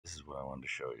what I wanted to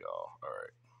show y'all. All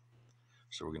right.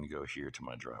 So we're going to go here to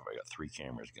my drive. I got 3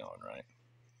 cameras going, right?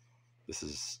 This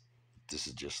is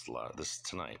just live. This is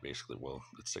tonight, basically. Well,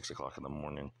 it's 6 o'clock in the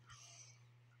morning.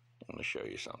 I'm going to show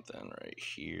you something right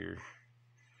here.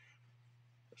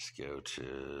 Let's go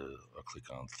to, I'll click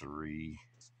on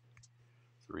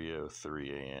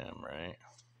 3:03 a.m., right?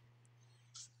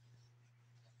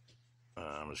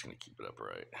 I'm just going to keep it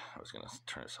upright. I was going to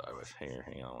turn it sideways. Here,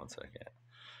 hang on one second.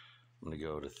 I'm going to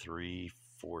go to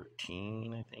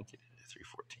 3:14, I think it is,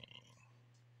 3:14.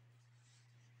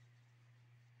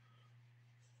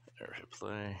 There, hit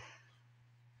play.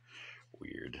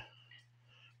 Weird,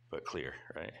 but clear,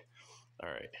 right? All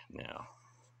right, now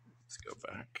let's go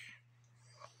back.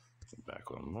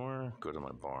 Back one more, go to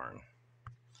my barn.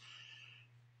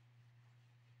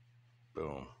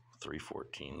 Boom,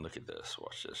 3:14. Look at this,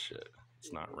 watch this shit.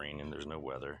 It's not raining, there's no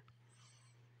weather.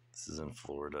 This is in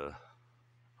Florida,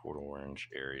 Port Orange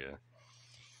area.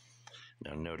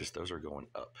 Now notice those are going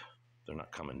up. They're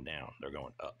not coming down, they're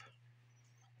going up.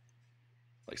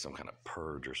 Like some kind of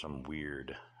purge or some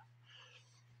weird,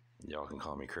 y'all can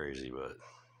call me crazy, but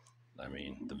I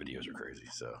mean, the videos are crazy.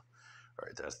 So, all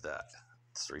right, that's that.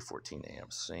 It's 3:14 a.m.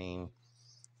 Same.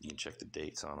 You can check the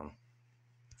dates on them.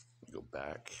 Go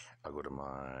back. I'll go to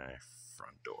my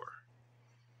front door.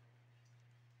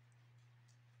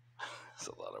 There's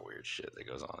a lot of weird shit that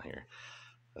goes on here.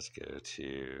 Let's go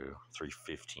to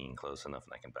 3:15, close enough,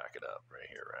 and I can back it up right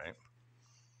here, right?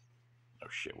 Oh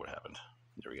shit, what happened?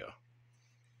 There we go.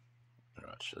 All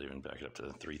right, should even back it up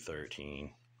to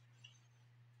 3:13.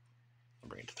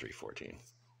 Bring it to 3:14.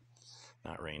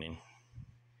 Not raining.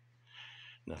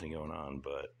 Nothing going on,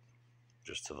 but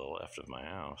just to the left of my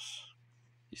house,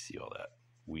 you see all that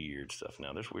weird stuff.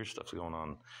 Now, there's weird stuff going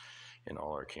on in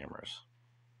all our cameras.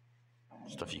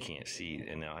 Stuff you can't see.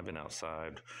 And now I've been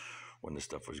outside when this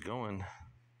stuff was going,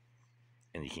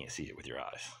 and you can't see it with your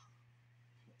eyes.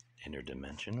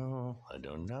 Interdimensional? I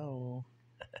don't know.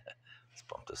 Let's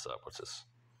bump this up. What's this?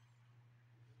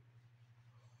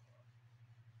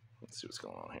 Let's see what's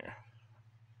going on here.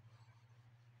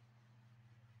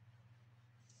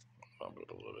 Bump it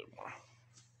up a little bit more.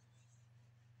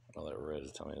 All that red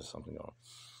is telling me there's something going on.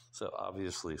 So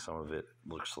obviously some of it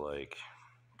looks like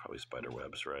probably spider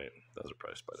webs, right? Those are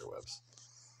probably spider webs.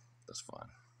 That's fine.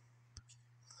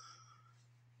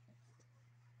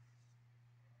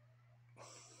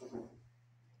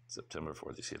 September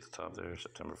 4th, you see at the top there,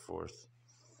 September 4th.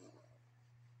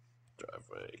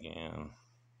 Driveway again,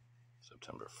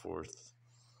 September 4th.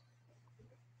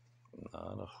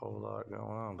 Not a whole lot going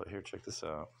on, but here, check this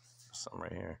out. There's something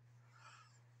right here.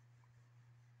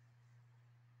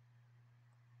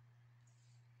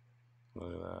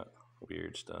 Look at that,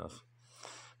 weird stuff.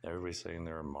 Everybody's saying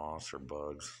there are moths or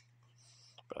bugs,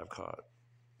 but I've caught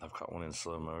one in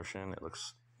slow motion. It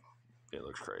looks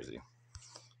crazy.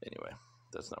 Anyway,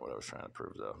 that's not what I was trying to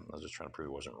prove, though. I was just trying to prove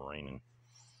it wasn't raining.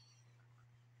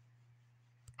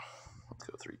 Let's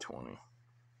go 3:20.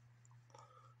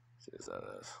 See what that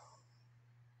is.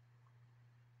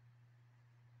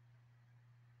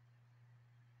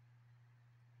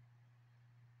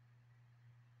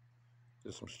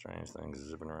 Just some strange things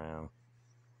zipping around.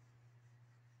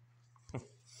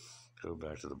 Go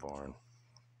back to the barn.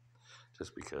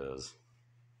 Just because.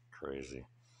 Crazy.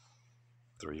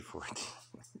 3:14.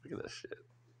 Look at that shit.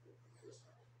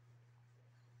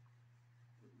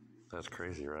 That's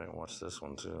crazy, right? Watch this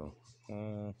one too.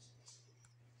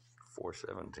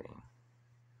 4:17.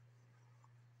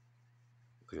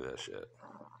 Look at that shit.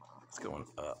 It's going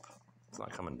up. It's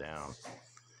not coming down.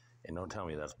 And don't tell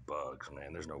me that's bugs,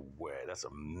 man. There's no way. That's a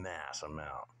mass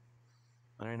amount.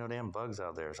 There ain't no damn bugs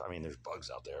out there. I mean, there's bugs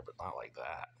out there, but not like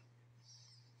that.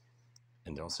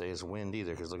 And don't say it's wind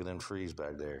either, because look at them trees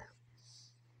back there.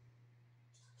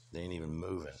 They ain't even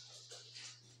moving.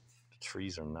 The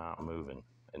trees are not moving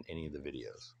in any of the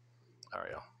videos. All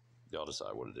right, y'all. Y'all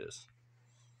decide what it is.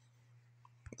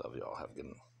 Love y'all. Have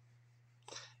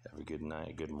a good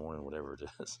night, good morning, whatever it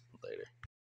is. Later.